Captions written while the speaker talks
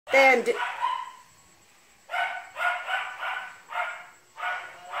Then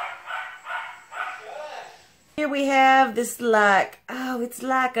here we have this like, oh, it's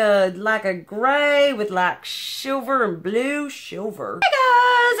like a gray with like silver and blue. Silver. Hey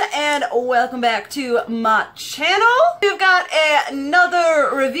guys, and welcome back to my channel. We've got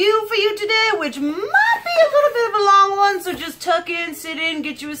another review for you today, which might be a little bit of a long one, so just tuck in, sit in,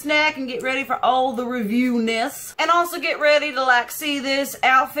 get you a snack, and get ready for all the review-ness. And also get ready to like see this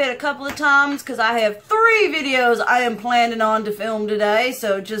outfit a couple of times, because I have 3 videos I am planning on to film today,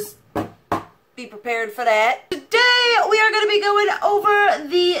 so just be prepared for that. Today we are going to be going over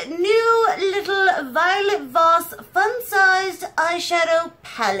the new little Violet Voss Fun Sized eyeshadow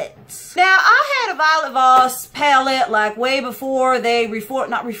palette. Now I had a Violet Voss palette like way before they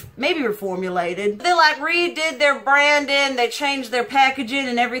maybe reformulated. They like redid their branding, they changed their packaging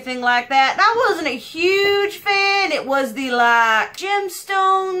and everything like that. And I wasn't a huge fan. It was the like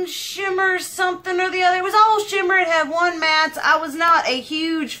gemstone shimmer something or the other. It was all shimmer. It had 1 matte. I was not a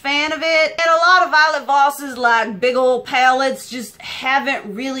huge fan of it. And a lot of Violet Voss's like big old palettes just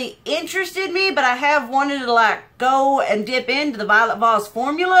haven't really interested me, but I have wanted to like go and dip into the Violet Voss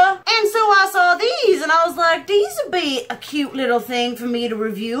formula. And so I saw these and I was like, these would be a cute little thing for me to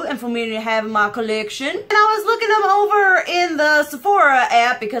review and for me to have in my collection. And I was looking them over in the Sephora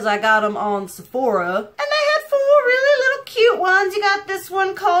app because I got them on Sephora. And they had 4 really little cute ones. You got this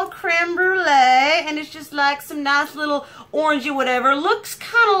one called Creme Brulee, and it's just like some nice little orangey whatever. Looks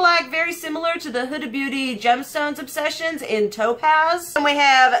kind of like very similar to the Huda Beauty Gemstones Obsessions in Topaz. And we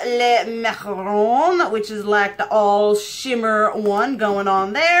have Le Macaron, which is like the all shimmer one going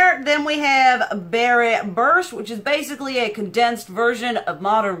on there. Then we have Berry Burst, which is basically a condensed version of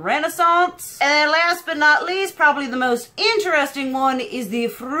Modern Renaissance. And then last but not least, probably the most interesting one is the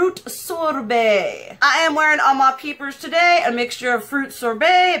Fruit Sorbet. I am wearing on my peepers today a mixture of Fruit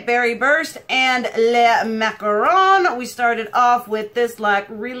Sorbet, Berry Burst, and Le Macaron. We started off with this like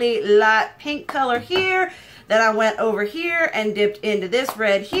really light pink color here. Then I went over here and dipped into this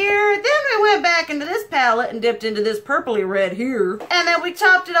red here. Then we went back into this palette and dipped into this purpley red here. And then we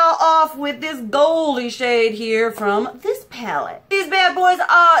topped it all off with this goldy shade here from this palette. These bad boys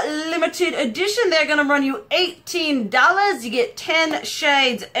are limited edition. They're going to run you $18. You get 10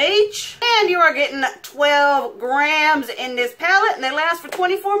 shades each. And you are getting 12 grams in this palette. And they last for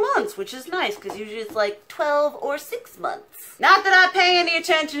 24 months, which is nice because usually it's like 12 or 6 months. Not that I pay any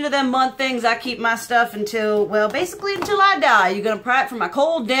attention to them month things. I keep my stuff until, well, basically until I die. You're going to pry it from my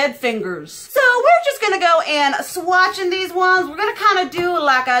cold, dead fingers. So we're just going to go and swatching these ones. We're going to kind of do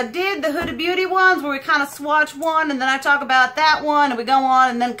like I did the Huda Beauty ones where we kind of swatch one and then I talk about that one and we go on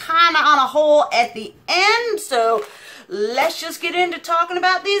and then kind of on a whole at the end. So let's just get into talking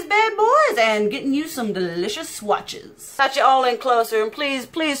about these bad boys and getting you some delicious swatches. Got you all in closer, and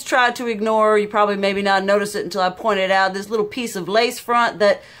please try to ignore, you probably maybe not notice it until I pointed out, this little piece of lace front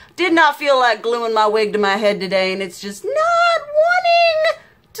that did not feel like gluing my wig to my head today, and it's just not wanting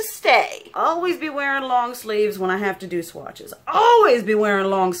to stay. Always be wearing long sleeves when I have to do swatches. Always be wearing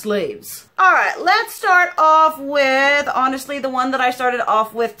long sleeves. Alright, let's start off with, honestly, the one that I started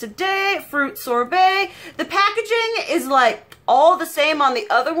off with today, Fruit Sorbet. The packaging is like all the same on the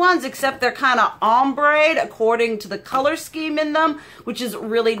other ones, except they're kind of ombre according to the color scheme in them, which is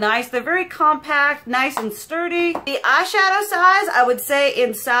really nice. They're very compact, nice and sturdy. The eyeshadow size, I would say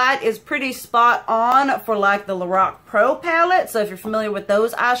inside is pretty spot on for like the Lorac Pro palette. So if you're familiar with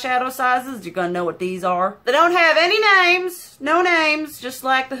those eyeshadow sizes, you're gonna know what these are. They don't have any names, no names, just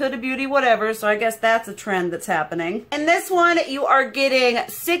like the Huda Beauty whatever. So I guess that's a trend that's happening. In this one, you are getting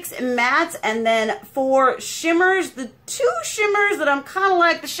 6 mattes and then 4 shimmers. The 2 shimmers that I'm kind of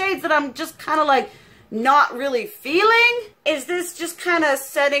like, the shades that I'm just kind of like not really feeling is this just kind of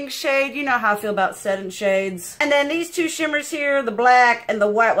setting shade. You know how I feel about setting shades. And then these 2 shimmers here, the black and the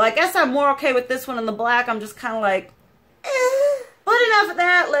white. Well, I guess I'm more okay with this one and the black. I'm just kind of like, eh. But enough of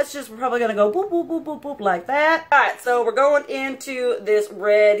that. We're probably going to go boop, boop, boop, boop, boop like that. Alright, so we're going into this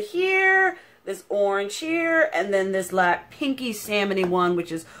red here, this orange here, and then this like pinky salmony one,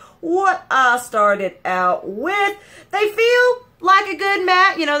 which is what I started out with. They feel like a good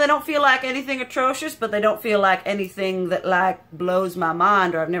matte. You know, they don't feel like anything atrocious, but they don't feel like anything that like blows my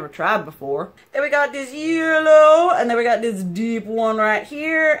mind or I've never tried before. Then we got this yellow, and then we got this deep one right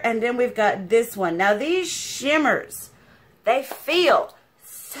here, and then we've got this one. Now these shimmers, they feel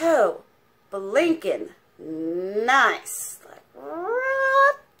so blinking nice. Like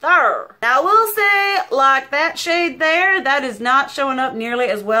right there. Now I will say, like that shade there, that is not showing up nearly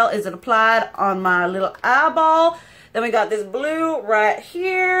as well as it applied on my little eyeball. Then we got this blue right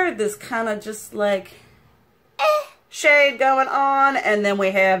here, this kind of just like, shade going on, and then we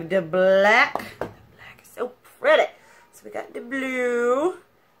have the black. The black is so pretty. So we got the blue,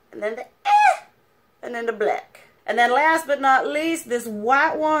 and then the and then the black. And then last but not least, this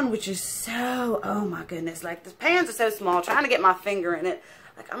white one, which is so, oh my goodness, like the pans are so small, trying to get my finger in it.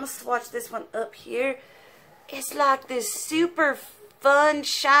 Like I'm gonna swatch this one up here. It's like this super fun,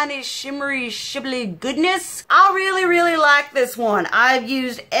 shiny, shimmery, shibbly goodness. I really, really like this one. I've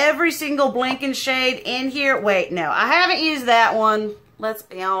used every single blinking shade in here. Wait, no, I haven't used that one. Let's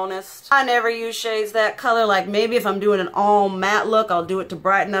be honest. I never use shades that color. Like maybe if I'm doing an all matte look, I'll do it to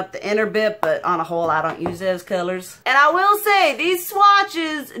brighten up the inner bit, but on a whole, I don't use those colors. And I will say, these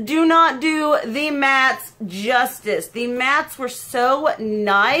swatches do not do the mattes justice. The mattes were so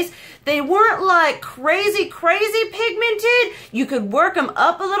nice. They weren't like crazy, crazy pigmented. You could work them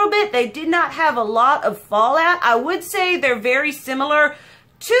up a little bit. They did not have a lot of fallout. I would say they're very similar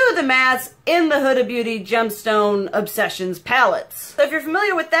to the mattes in the Huda Beauty Gemstone Obsessions palettes. So if you're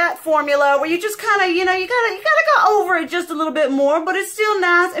familiar with that formula where you just kind of, you know, you gotta go over it just a little bit more, but it's still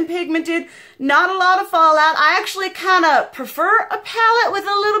nice and pigmented, not a lot of fallout. I actually kind of prefer a palette with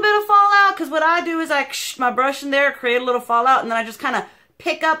a little bit of fallout, because what I do is I my brush in there, create a little fallout, and then I just kind of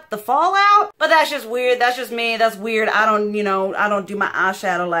pick up the fallout. But that's just weird. That's just me. That's weird. I don't, you know, I don't do my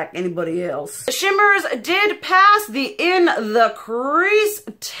eyeshadow like anybody else. The shimmers did pass the in the crease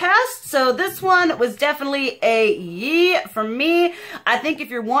test. So this one was definitely a yee for me. I think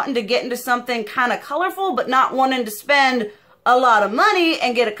if you're wanting to get into something kind of colorful, but not wanting to spend a lot of money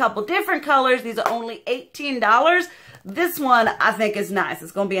and get a couple different colors, these are only $18. This one I think is nice.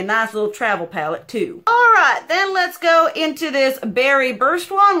 It's going to be a nice little travel palette too. Alright, then let's go into this Berry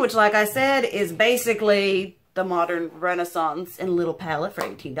Burst one, which like I said is basically the modern Renaissance in a little palette for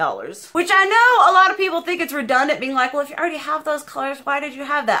 $18. Which I know a lot of people think it's redundant, being like, well, if you already have those colors, why did you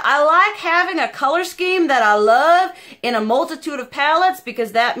have that? I like having a color scheme that I love in a multitude of palettes,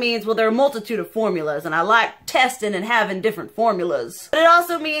 because that means, well, there are a multitude of formulas, and I like testing and having different formulas. But it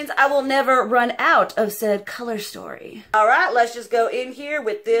also means I will never run out of said color story. Alright, let's just go in here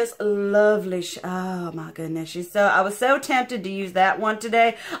with this lovely oh my goodness. I was so tempted to use that one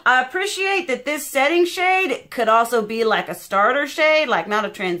today. I appreciate that this setting shade could also be like a starter shade, like not a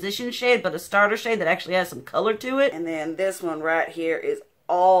transition shade, but a starter shade that actually has some color to it. And then this one right here is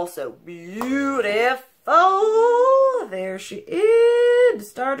also beautiful. There she is, the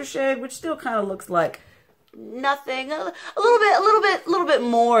starter shade, which still kind of looks like nothing, a little bit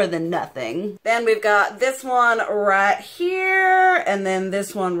more than nothing. Then we've got this one right here, and then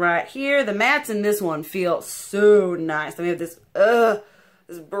this one right here. The mattes in this one feel so nice. Then we have this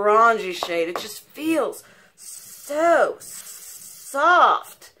this bronzy shade. It just feels so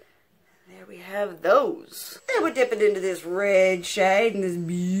soft. There we have those. Then we're dipping into this red shade and this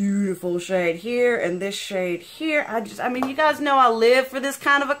beautiful shade here and this shade here. I mean, you guys know I live for this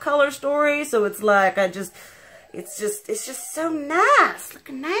kind of a color story, so it's like it's just so nice. Look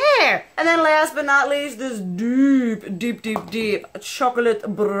in there. And then last but not least, this deep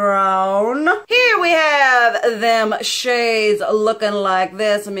chocolate brown. Here we have them shades looking like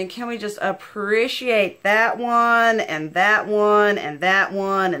this. I mean, can we just appreciate that one and that one and that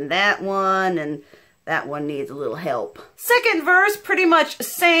one and that one, and that one needs a little help. Second verse, pretty much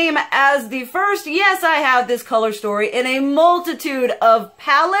same as the first. Yes, I have this color story in a multitude of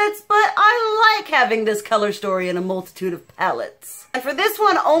palettes, but I like having this color story in a multitude of palettes. And for this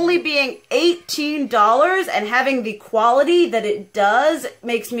one only being $18 and having the quality that it does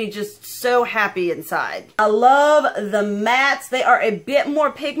makes me just so happy inside. I love the mattes. They are a bit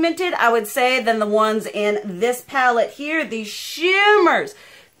more pigmented, I would say, than the ones in this palette here. These shimmers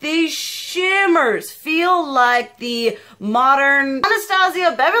feel like the modern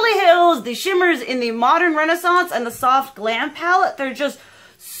Anastasia Beverly Hills, the shimmers in the modern Renaissance and the soft glam palette. They're just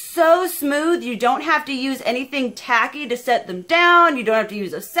so smooth. You don't have to use anything tacky to set them down. You don't have to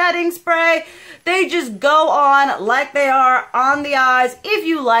use a setting spray. They just go on like they are on the eyes. If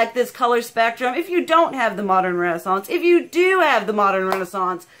you like this color spectrum, if you don't have the modern Renaissance, if you do have the modern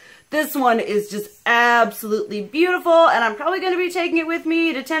Renaissance, this one is just absolutely beautiful, and I'm probably going to be taking it with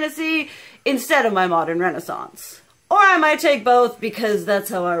me to Tennessee instead of my modern Renaissance. Or I might take both, because that's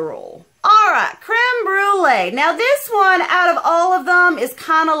how I roll. Alright, creme brulee. Now this one, out of all of them, is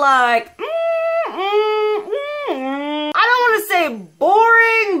kind of like, I don't want to say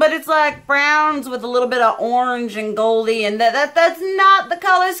boring, but it's like browns with a little bit of orange and goldy, and that's not the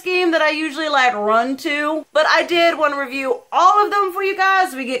color scheme that I usually like run to. But I did want to review all of them for you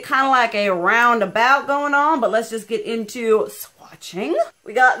guys. We get kind of like a roundabout going on, but let's just get into swatching.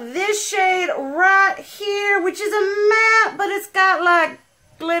 We got this shade right here, which is a matte, but it's got like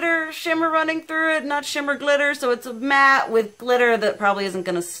glitter shimmer running through it, not shimmer glitter, so it's a matte with glitter that probably isn't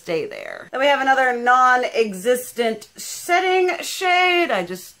gonna stay there. Then we have another non-existent setting shade.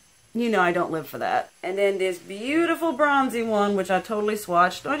 You know I don't live for that. And then this beautiful bronzy one, which I totally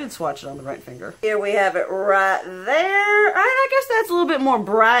swatched. Oh, I did swatch it on the right finger. Here we have it right there. I guess that's a little bit more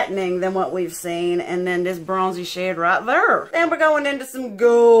brightening than what we've seen. And then this bronzy shade right there. Then we're going into some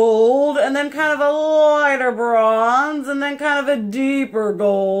gold, and then kind of a lighter bronze, and then kind of a deeper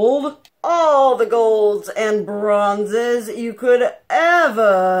gold. All the golds and bronzes you could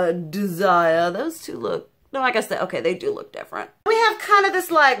ever desire. Those two look, no, I guess they do look different. We have kind of this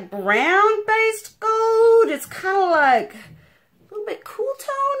like brown-based gold. It's kind of like a little bit cool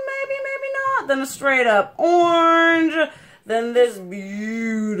tone, maybe not. Then a straight up orange. Then this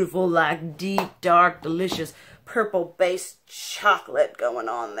beautiful, like deep, dark, delicious purple-based chocolate going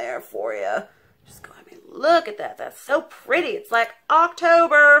on there for you. Just go, I mean, look at that. That's so pretty. It's like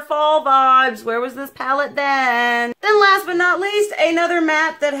October, fall vibes. Where was this palette then? Then last but not least, another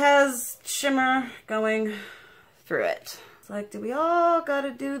matte that has shimmer going through it. It's like, do we all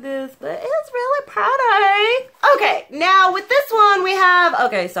gotta do this? But it's really pretty. Okay, now with this one we have,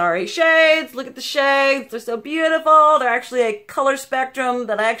 shades. Look at the shades. They're so beautiful. They're actually a color spectrum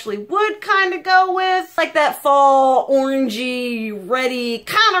that I actually would kind of go with. Like that fall, orangey,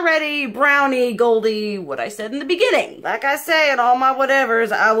 kind of ready, brownie, goldy, what I said in the beginning. Like I say in all my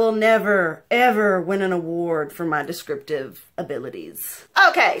whatevers, I will never, ever win an award for my descriptive abilities.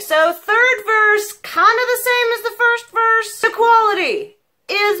 Okay, so third verse, kind of the same as the first verse. The quality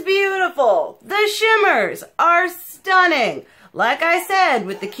is beautiful. The shimmers are stunning. Like I said,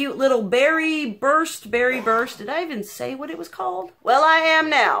 with the cute little berry burst. Did I even say what it was called? Well, I am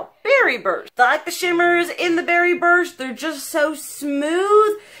now. Berry burst. Like the shimmers in the berry burst, they're just so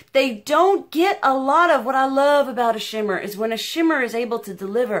smooth. They don't get a lot of what I love about a shimmer is when a shimmer is able to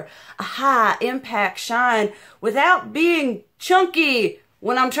deliver a high impact shine without being chunky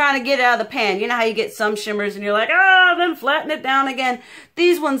when I'm trying to get it out of the pan. You know how you get some shimmers and you're like, oh, then flatten it down again.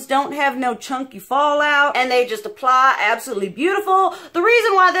 These ones don't have no chunky fallout and they just apply absolutely beautiful. The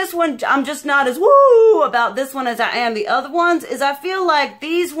reason why this one, I'm just not as woo about this one as I am the other ones is I feel like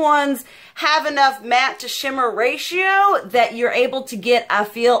these ones have enough matte to shimmer ratio that you're able to get, I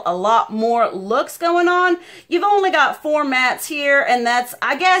feel, a lot more looks going on. You've only got 4 mattes here, and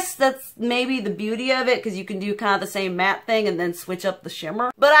I guess that's maybe the beauty of it, because you can do kind of the same matte thing and then switch up the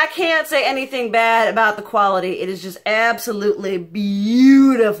shimmer. But I can't say anything bad about the quality. It is just absolutely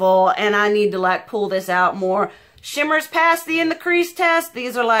beautiful, and I need to like pull this out more. Shimmers past the in the crease test.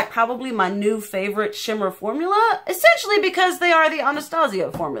 These are like probably my new favorite shimmer formula, essentially because they are the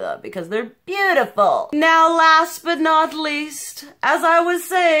Anastasia formula, because they're beautiful. Now last but not least, as I was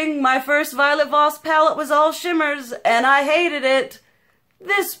saying, my first Violet Voss palette was all shimmers and I hated it.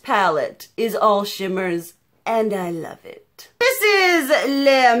 This palette is all shimmers and I love it. This is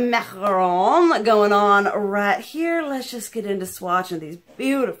Le Macaron going on right here. Let's just get into swatching these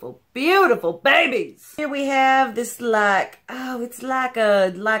beautiful, beautiful babies. Here we have this like, oh, it's like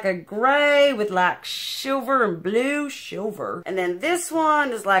a gray with like silver and blue, silver. And then this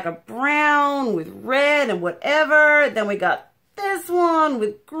one is like a brown with red and whatever. Then we got this one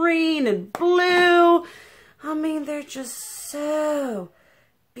with green and blue. I mean, they're just so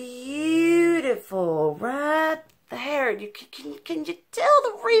beautiful, right? There, can you tell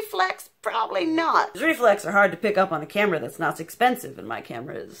the reflex? Probably not. These reflex are hard to pick up on a camera that's not expensive, and my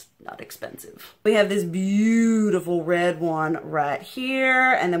camera is not expensive. We have this beautiful red one right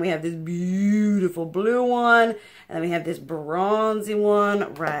here, and then we have this beautiful blue one, and then we have this bronzy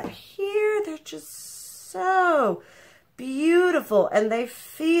one right here. They're just so beautiful, and they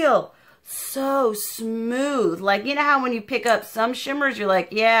feel so smooth. Like, you know how when you pick up some shimmers, you're like,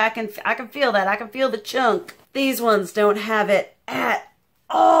 yeah, I can feel that. I can feel the chunk. These ones don't have it at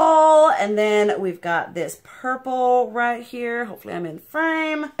all. And then we've got this purple right here. Hopefully I'm in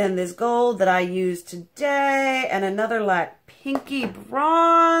frame. And this gold that I used today. And another like pinky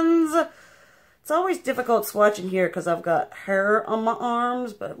bronze. It's always difficult swatching here because I've got hair on my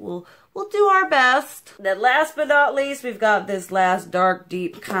arms, but we'll do our best. Then last but not least, we've got this last dark,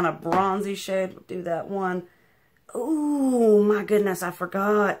 deep kind of bronzy shade. We'll do that one. Ooh, my goodness, I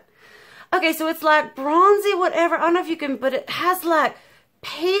forgot. Okay, so it's like bronzy, whatever. I don't know if you can, but it has like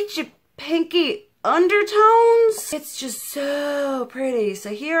peachy, pinky undertones. It's just so pretty.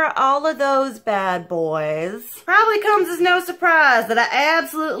 So here are all of those bad boys. Probably comes as no surprise that I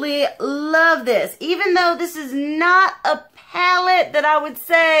absolutely love this. Even though this is not a palette that I would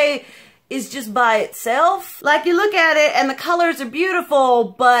say is just by itself. Like, you look at it and the colors are beautiful,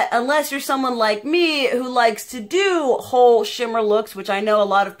 but unless you're someone like me who likes to do whole shimmer looks, which I know a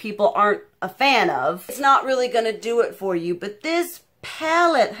lot of people aren't a fan of, it's not really gonna do it for you. But this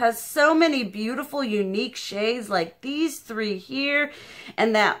palette has so many beautiful, unique shades, like these three here,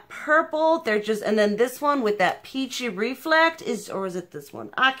 and that purple. They're just, and then this one with that peachy reflect is, or is it this one?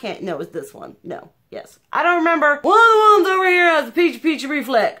 I can't, no, it's this one. No. Yes. I don't remember. One of the ones over here has the peachy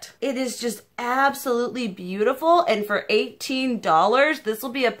reflect. It is just absolutely beautiful. And for $18, this will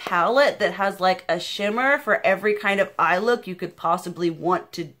be a palette that has like a shimmer for every kind of eye look you could possibly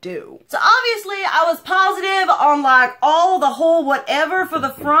want to do. So obviously I was positive on like all the whole whatever for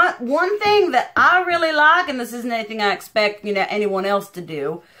the front. One thing that I really like, and this isn't anything I expect, you know, anyone else to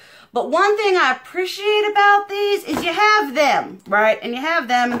do, but one thing I appreciate about these is you have them, right? And you have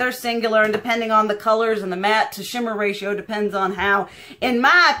them and they're singular, and depending on the colors and the matte to shimmer ratio depends on how, in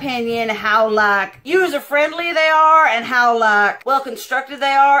my opinion, how like user-friendly they are and how like well-constructed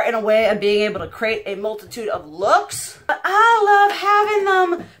they are in a way of being able to create a multitude of looks. But I love having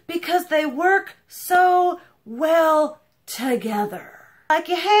them because they work so well together. Like,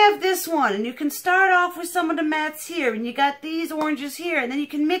 you have this one, and you can start off with some of the mattes here, and you got these oranges here, and then you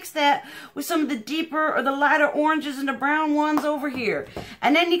can mix that with some of the deeper or the lighter oranges and the brown ones over here.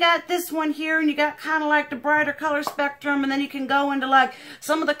 And then you got this one here, and you got kind of like the brighter color spectrum, and then you can go into like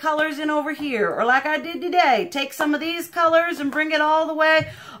some of the colors in over here, or like I did today, take some of these colors and bring it all the way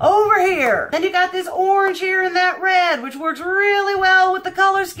over here. Then you got this orange here and that red, which works really well with the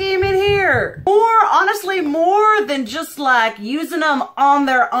color scheme in here. Honestly, more than just like using them on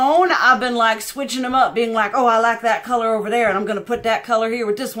their own, I've been like switching them up, being like, oh, I like that color over there, and I'm gonna put that color here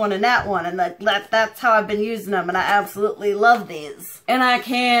with this one and that one, and that's how I've been using them, and I absolutely love these. And I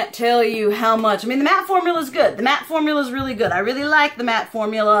can't tell you how much. I mean, the matte formula is good. The matte formula is really good. I really like the matte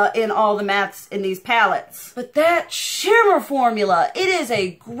formula in all the mattes in these palettes. But that shimmer formula, it is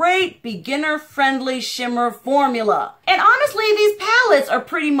a great beginner-friendly shimmer formula. And honestly, these palettes are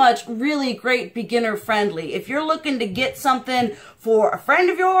pretty much really great beginner-friendly. If you're looking to get something for a friend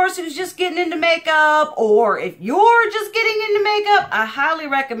of yours who's just getting into makeup, or if you're just getting into makeup, I highly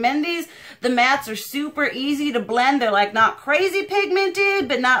recommend these. The mattes are super easy to blend. They're like not crazy pigmented,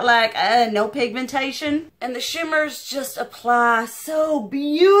 but not like no pigmentation. And the shimmers just apply so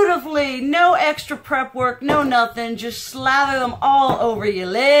beautifully. No extra prep work, no nothing. Just slather them all over your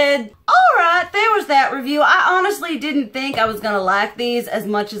lid. Alright, there was that review. I honestly didn't think I was gonna like these as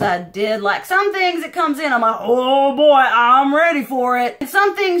much as I did. Like, some things it comes in, I'm like, oh boy, I'm ready for it. And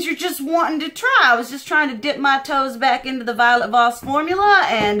some things you're just wanting to try. I was just trying to dip my toes back into the Violet Voss formula,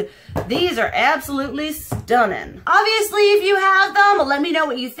 and these are absolutely stunning. Obviously, if you have them, let me know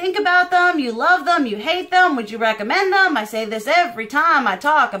what you think about them. You love them, you hate them, would you recommend them? I say this every time I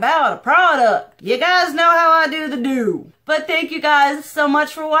talk about a product. You guys know how I do the do. But thank you guys so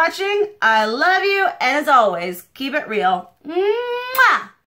much for watching. I love you, and as always, keep it real. Mwah!